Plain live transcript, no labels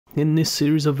In this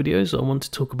series of videos I want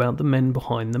to talk about the men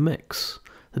behind the mechs,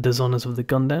 the designers of the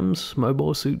Gundams,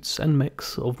 mobile suits and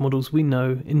mechs of models we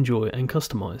know, enjoy and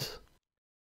customize.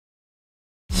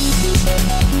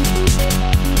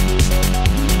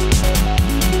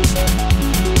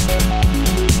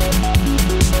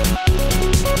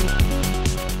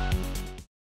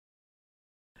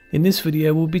 In this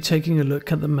video we'll be taking a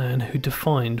look at the man who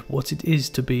defined what it is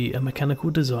to be a mechanical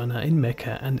designer in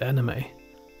mecha and anime,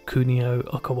 Kunio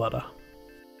Okawara.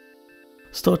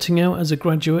 Starting out as a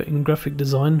graduate in graphic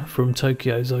design from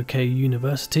Tokyo's OK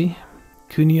University,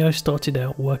 Kunio started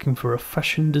out working for a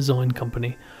fashion design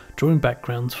company, drawing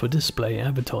backgrounds for display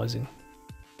advertising.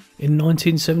 In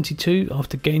 1972,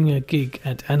 after gaining a gig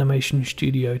at animation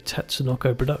studio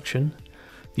Tatsunoko Production,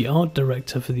 the art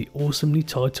director for the awesomely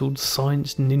titled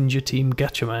Science Ninja Team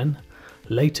Gatchaman,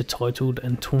 later titled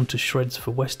and torn to shreds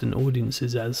for Western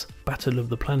audiences as Battle of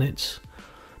the Planets,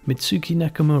 Mitsuki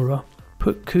Nakamura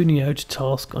put Kunio to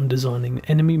task on designing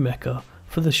enemy mecha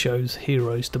for the show's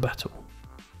Heroes to Battle.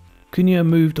 Kunio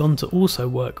moved on to also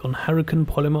work on Hurricane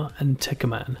Polymer and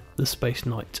Tekkaman, the Space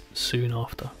Knight, soon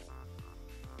after.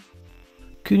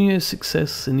 Kunio's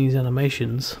success in these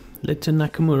animations led to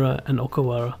Nakamura and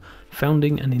Okawara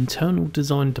founding an internal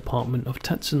design department of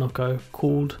Tatsunoko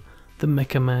called the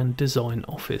Mecha Man Design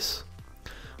Office,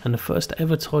 and the first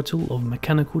ever title of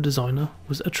mechanical designer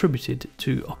was attributed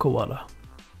to Okawara.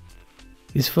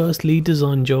 His first lead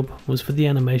design job was for the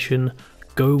animation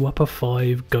Go Wappa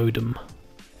 5 Gundam.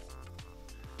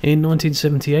 In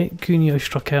 1978, Kunio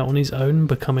struck out on his own,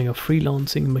 becoming a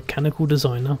freelancing mechanical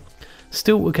designer,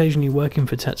 still occasionally working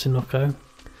for Tatsunoko,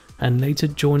 and later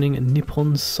joining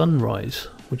Nippon Sunrise,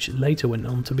 which later went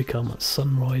on to become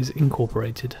Sunrise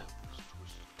Incorporated.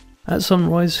 At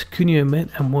Sunrise, Kunio met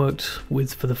and worked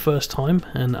with for the first time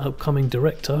an upcoming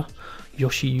director,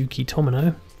 Yoshiyuki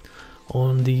Tomino,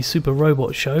 on the super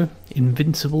robot show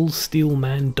Invincible Steel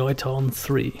Man Daitan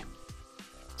 3.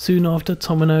 Soon after,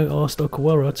 Tomino asked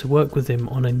Okawara to work with him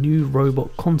on a new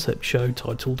robot concept show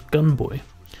titled Gunboy,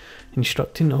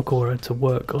 instructing Okawara to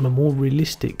work on a more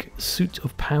realistic suit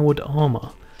of powered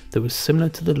armour that was similar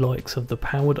to the likes of the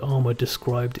powered armour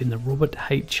described in the Robert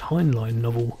H. Heinlein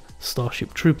novel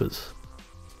Starship Troopers.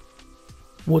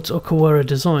 What Okawara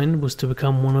designed was to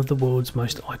become one of the world's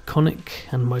most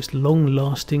iconic and most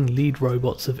long-lasting lead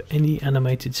robots of any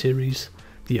animated series,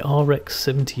 the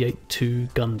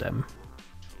RX-78-2 Gundam.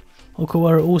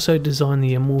 Okawara also designed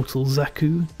the immortal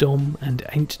Zaku, Dom and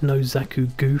Ain't No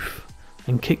Zaku Goof,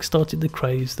 and kick-started the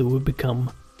craze that would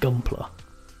become Gunpla.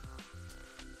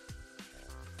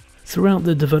 Throughout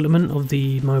the development of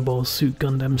the Mobile Suit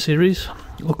Gundam series,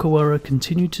 Okawara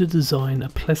continued to design a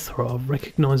plethora of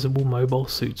recognisable mobile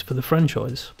suits for the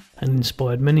franchise, and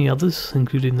inspired many others,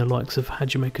 including the likes of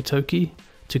Hajime Kotoki,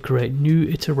 to create new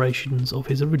iterations of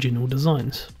his original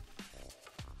designs.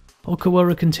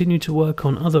 Okawara continued to work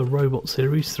on other robot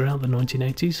series throughout the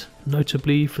 1980s,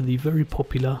 notably for the very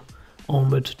popular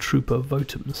Armoured Trooper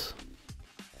Votums.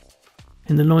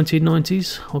 In the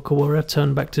 1990s, Okawara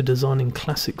turned back to designing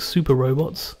classic super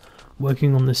robots,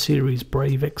 working on the series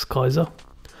Brave X Kaiser,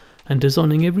 and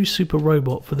designing every super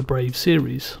robot for the Brave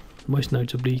series, most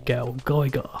notably Gal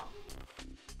Geiger.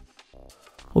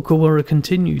 Okawara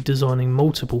continued designing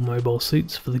multiple mobile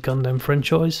suits for the Gundam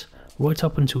franchise, right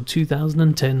up until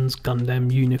 2010's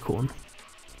Gundam Unicorn.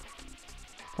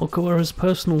 Okawara's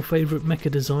personal favourite mecha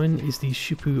design is the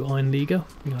Shippu Einliga,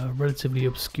 a relatively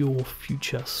obscure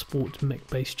future sport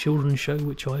mech-based children's show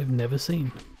which I have never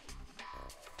seen.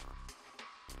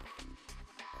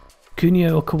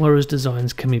 Kunio Okawara's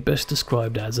designs can be best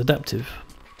described as adaptive.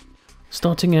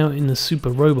 Starting out in the super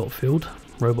robot field,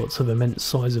 robots of immense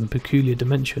size and peculiar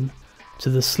dimension, to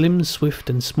the slim,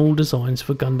 swift and small designs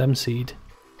for Gundam Seed,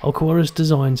 Okawara's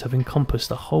designs have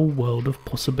encompassed a whole world of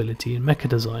possibility in mecha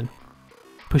design,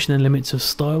 pushing the limits of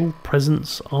style,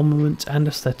 presence, armament and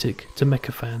aesthetic to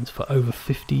mecha fans for over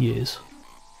 50 years.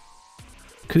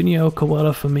 Kunio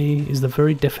Okawara for me is the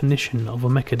very definition of a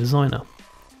mecha designer,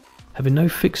 having no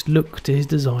fixed look to his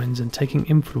designs and taking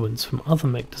influence from other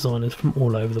mech designers from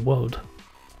all over the world.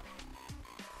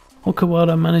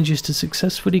 Okawara manages to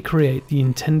successfully create the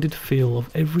intended feel of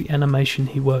every animation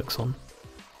he works on,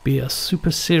 be it a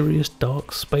super serious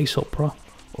dark space opera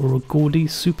or a gaudy,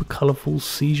 super colourful,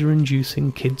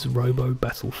 seizure-inducing kids robo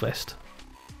battlefest.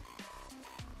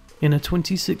 In a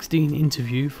 2016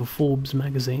 interview for Forbes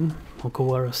magazine,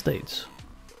 Okawara states,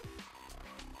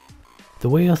 "The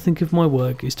way I think of my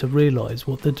work is to realise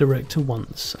what the director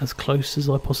wants as close as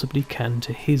I possibly can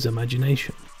to his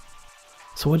imagination.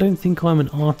 So I don't think I'm an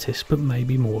artist but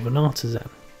maybe more of an artisan.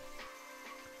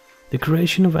 The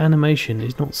creation of animation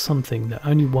is not something that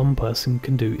only one person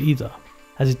can do either,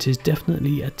 as it is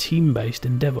definitely a team-based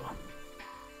endeavour.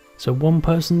 So one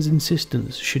person's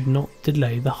insistence should not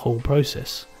delay the whole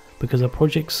process, because a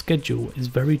project's schedule is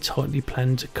very tightly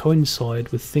planned to coincide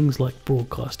with things like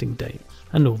broadcasting date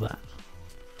and all that.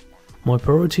 My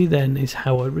priority then is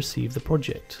how I receive the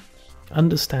project,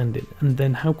 understand it, and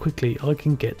then how quickly I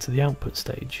can get to the output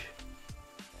stage.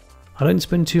 I don't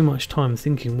spend too much time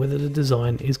thinking whether the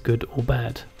design is good or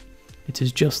bad. It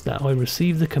is just that I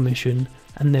receive the commission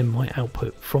and then my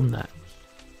output from that.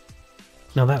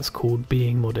 Now that's called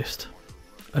being modest.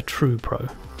 A true pro.